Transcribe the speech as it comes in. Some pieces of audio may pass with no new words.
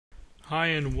Hi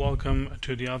and welcome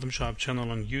to the Azam Shop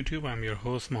channel on YouTube. I'm your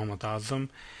host Mohammad Azam,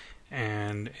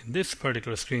 and in this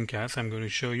particular screencast I'm going to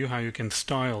show you how you can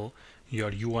style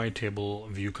your UI table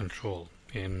view control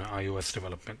in iOS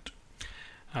development.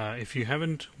 If you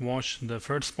haven't watched the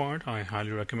first part, I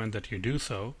highly recommend that you do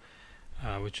so,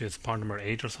 which is part number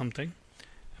 8 or something,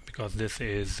 because this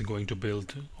is going to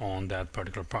build on that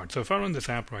particular part. So if I run this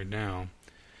app right now,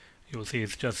 you will see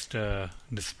it just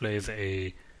displays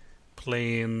a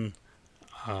plain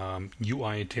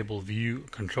UI table view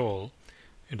control.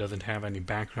 It doesn't have any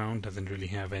background, doesn't really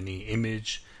have any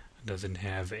image, doesn't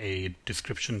have a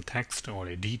description text or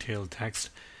a detailed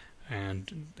text,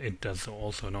 and it does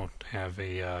also not have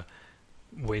a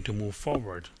way to move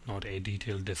forward, not a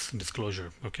detailed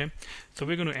disclosure. Okay, so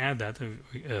we're going to add that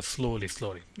slowly.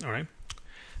 All right,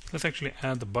 let's actually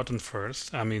add the button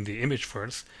first. I mean the image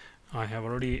first. I have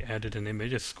already added an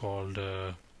image. It's called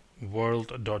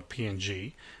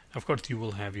world.png. Of course, you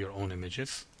will have your own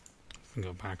images.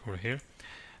 Go back over here.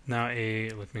 Now,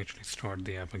 let me actually start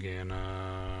the app again.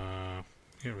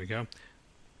 Here we go.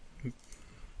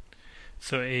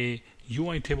 So a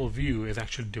UI table view is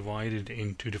actually divided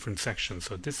into different sections.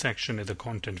 So this section is a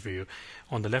content view.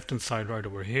 On the left-hand side, right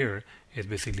over here, is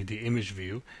basically the image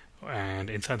view. And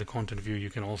inside the content view, you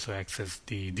can also access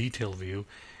the detail view.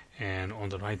 And on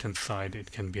the right-hand side,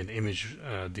 it can be an image,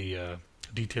 the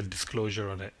detailed disclosure,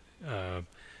 or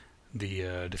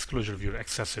the disclosure view,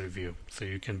 accessory view. So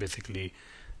you can basically,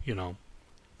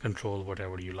 control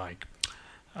whatever you like.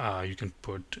 You can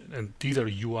put, and these are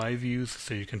UI views,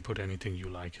 so you can put anything you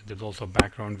like. There's also a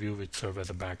background view which serves as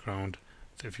a background,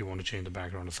 so if you want to change the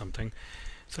background or something.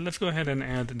 So let's go ahead and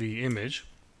add the image.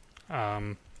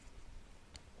 Of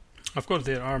course,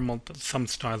 there are some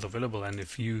styles available, and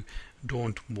if you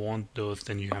don't want those,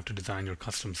 then you have to design your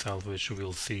custom cell, which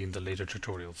we'll see in the later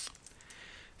tutorials.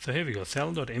 So here we go,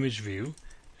 cell.imageView,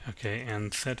 okay,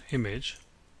 and set image,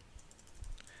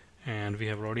 and we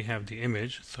already have the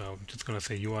image, so I'm just going to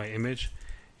say UI image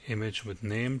with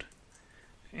named,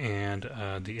 and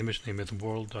the image name is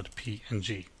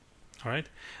world.png. Alright,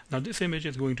 now this image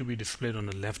is going to be displayed on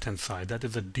the left hand side. That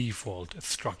is a default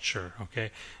structure. Okay,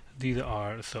 these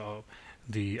are, so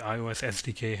the iOS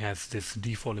SDK has this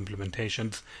default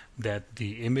implementations that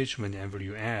the image, whenever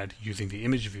you add using the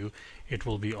image view, it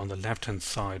will be on the left hand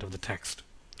side of the text.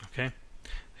 Okay,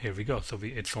 here we go. So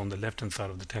it's on the left hand side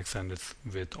of the text, and it's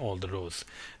with all the rows.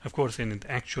 Of course, in an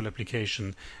actual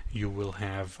application, you will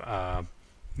have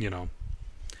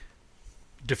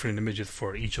different images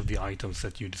for each of the items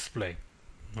that you display.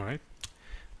 All right,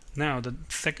 now the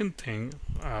second thing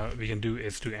we can do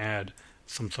is to add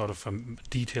some sort of a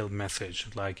detailed message.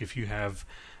 Like if you have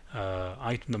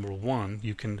item number 1,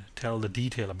 you can tell the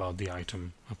detail about the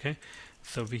item. Okay,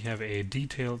 so we have a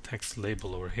detailed text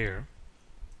label over here,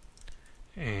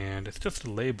 and it's just a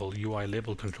label, UI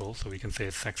label control, so we can say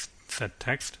set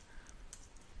text,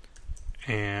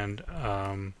 and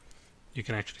you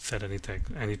can actually set any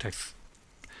text.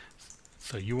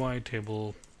 So UI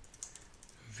table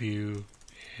view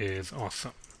is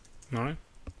awesome. Alright,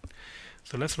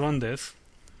 so let's run this,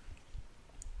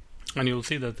 and you'll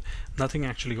see that nothing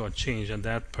actually got changed, and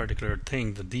that particular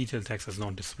thing, the detailed text, is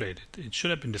not displayed. It should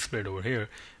have been displayed over here,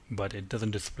 but it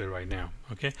doesn't display right now.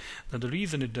 Okay, now the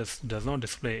reason it does not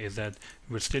display is that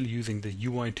we're still using the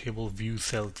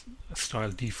UITableViewCell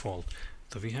style default,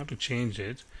 so we have to change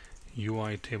it,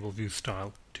 UITableView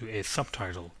style, to a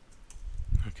subtitle.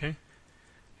 Okay,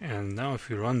 and now if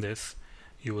you run this,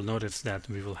 you will notice that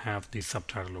we will have the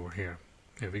subtitle over here.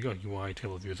 There we go, UI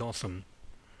table view is awesome,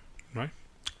 right?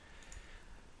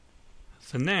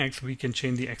 So next we can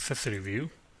change the accessory view.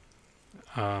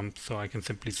 So I can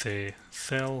simply say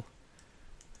cell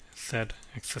set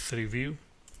accessory view,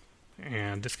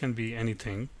 and this can be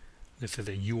anything. This is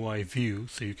a UI view,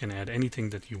 so you can add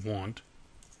anything that you want.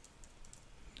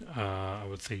 I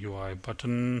would say UI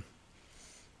button.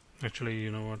 Actually,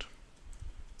 you know what?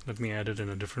 Let me add it in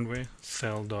a different way.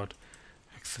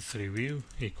 Cell.accessory view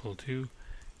equal to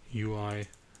UI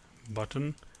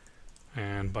button,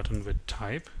 and button with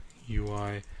type,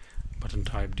 UI button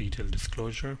type detail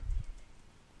disclosure,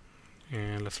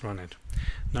 and let's run it.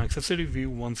 Now accessory view,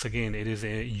 once again, it is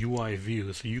a UI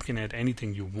view, so you can add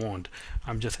anything you want.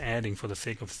 I'm just adding, for the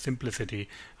sake of simplicity,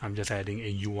 I'm just adding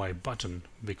a UI button,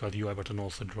 because UI button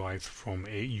also derives from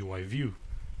a UI view.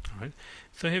 Alright,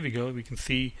 so here we go. We can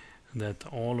see that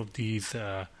all of these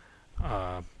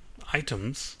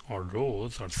items or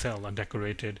rows or cell are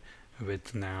decorated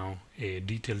with now a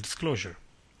detailed disclosure.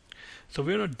 So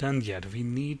we're not done yet. We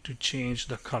need to change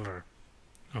the color.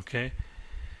 Okay,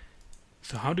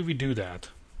 so how do we do that?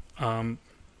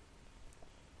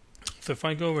 So if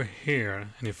I go over here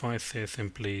and if I say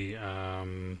simply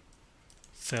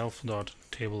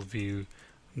self.tableview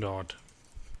dot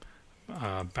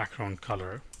background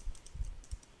color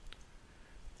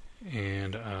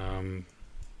and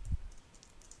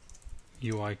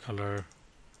UI color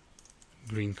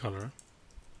green color.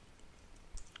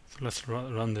 So let's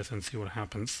run this and see what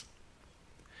happens.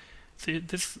 See,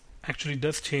 this actually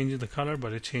does change the color,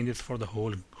 but it changes for the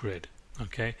whole grid.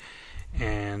 Okay,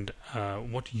 and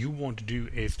what you want to do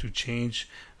is to change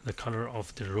the color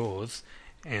of the rows,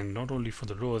 and not only for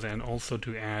the rows, and also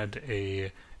to add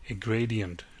a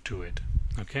gradient to it.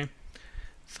 Okay,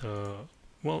 so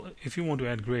well, if you want to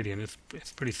add gradient,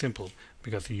 it's pretty simple,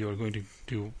 because you're going to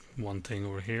do one thing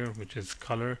over here, which is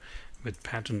color with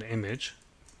patterned image,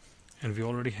 and we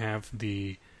already have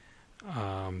the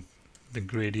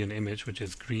gradient image, which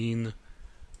is green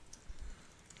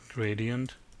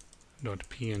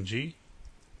gradient.png.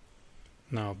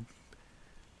 Now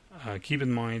keep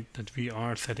in mind that we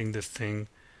are setting this thing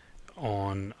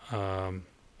on a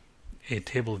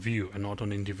table view and not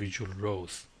on individual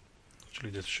rows.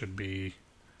 Actually, this should be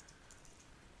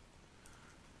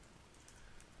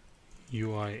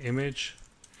UI image,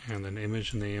 and then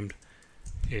image named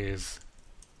is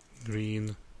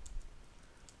green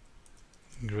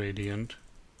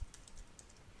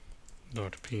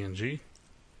gradient.png.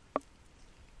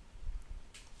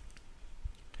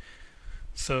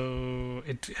 So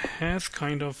it has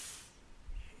kind of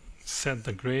set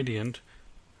the gradient,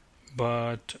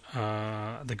 but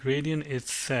the gradient is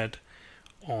set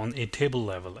on a table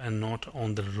level and not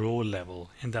on the row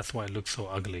level, and that's why it looks so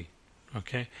ugly.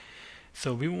 Okay,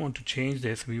 so we want to change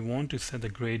this. We want to set the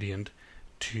gradient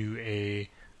to a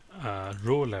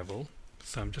row level.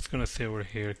 So I'm just going to say over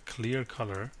here clear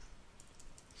color,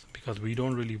 because we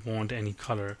don't really want any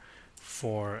color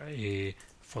for the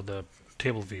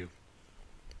table view.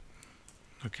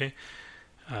 Okay,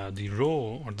 the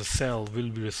row or the cell will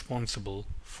be responsible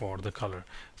for the color.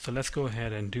 So let's go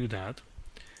ahead and do that.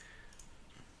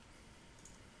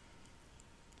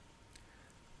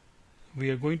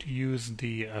 We are going to use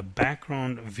the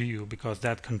background view, because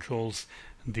that controls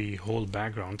the whole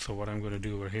background. So what I'm going to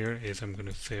do over here is I'm going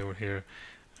to say over here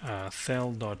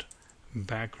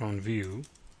cell.background view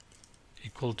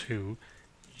equal to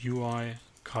UI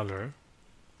color,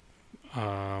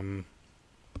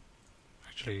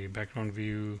 actually background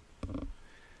view,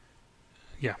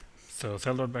 yeah, so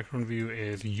cell.background view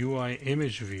is UI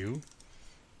image view.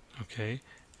 Okay,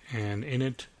 and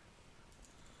init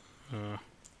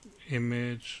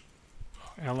image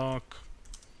alloc,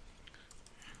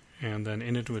 and then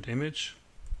init with image,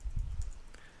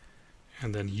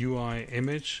 and then UI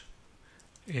image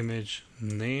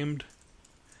named,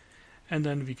 and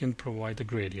then we can provide the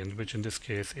gradient, which in this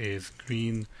case is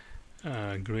green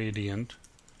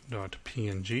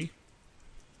gradient.png.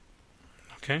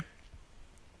 Okay,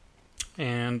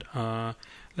 and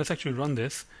let's actually run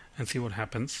this and see what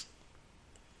happens.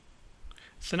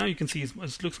 So now you can see it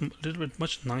looks a little bit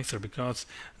much nicer, because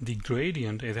the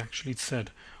gradient is actually set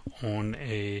on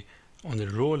the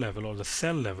row level or the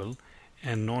cell level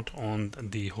and not on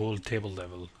the whole table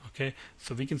level. Okay,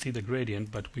 so we can see the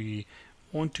gradient, but we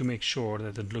want to make sure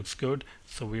that it looks good,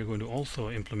 so we are going to also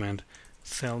implement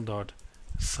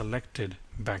cell.selected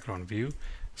background view.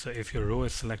 So if your row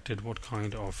is selected, what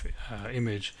kind of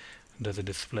image does it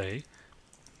display?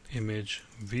 Image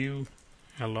view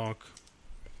alloc,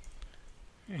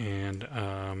 and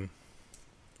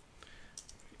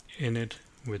init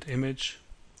with image,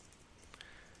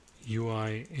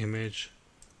 UI image,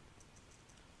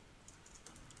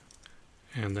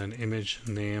 and then image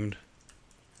named,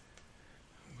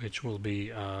 which will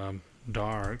be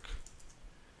dark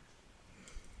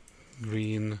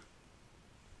green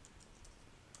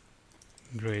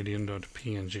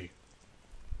gradient.png.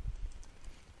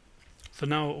 So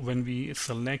now when we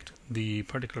select the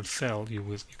particular cell,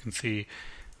 you can see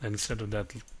that instead of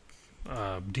that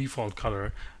default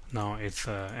color, now it's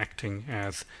acting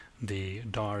as the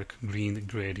dark green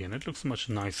gradient. It looks much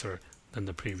nicer than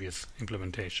the previous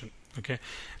implementation. Okay,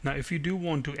 now if you do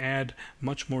want to add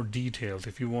much more details,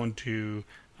 if you want to,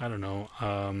 I don't know,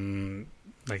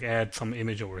 like add some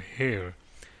image over here,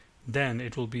 then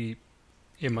it will be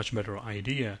a much better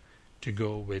idea to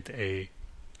go with a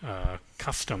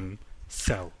custom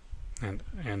cell, and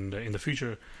in the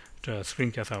future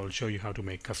screencast I will show you how to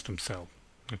make custom cell.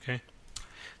 Okay,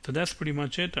 so that's pretty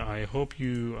much it. I hope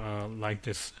you like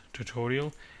this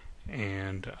tutorial,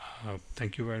 and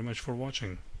thank you very much for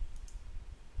watching.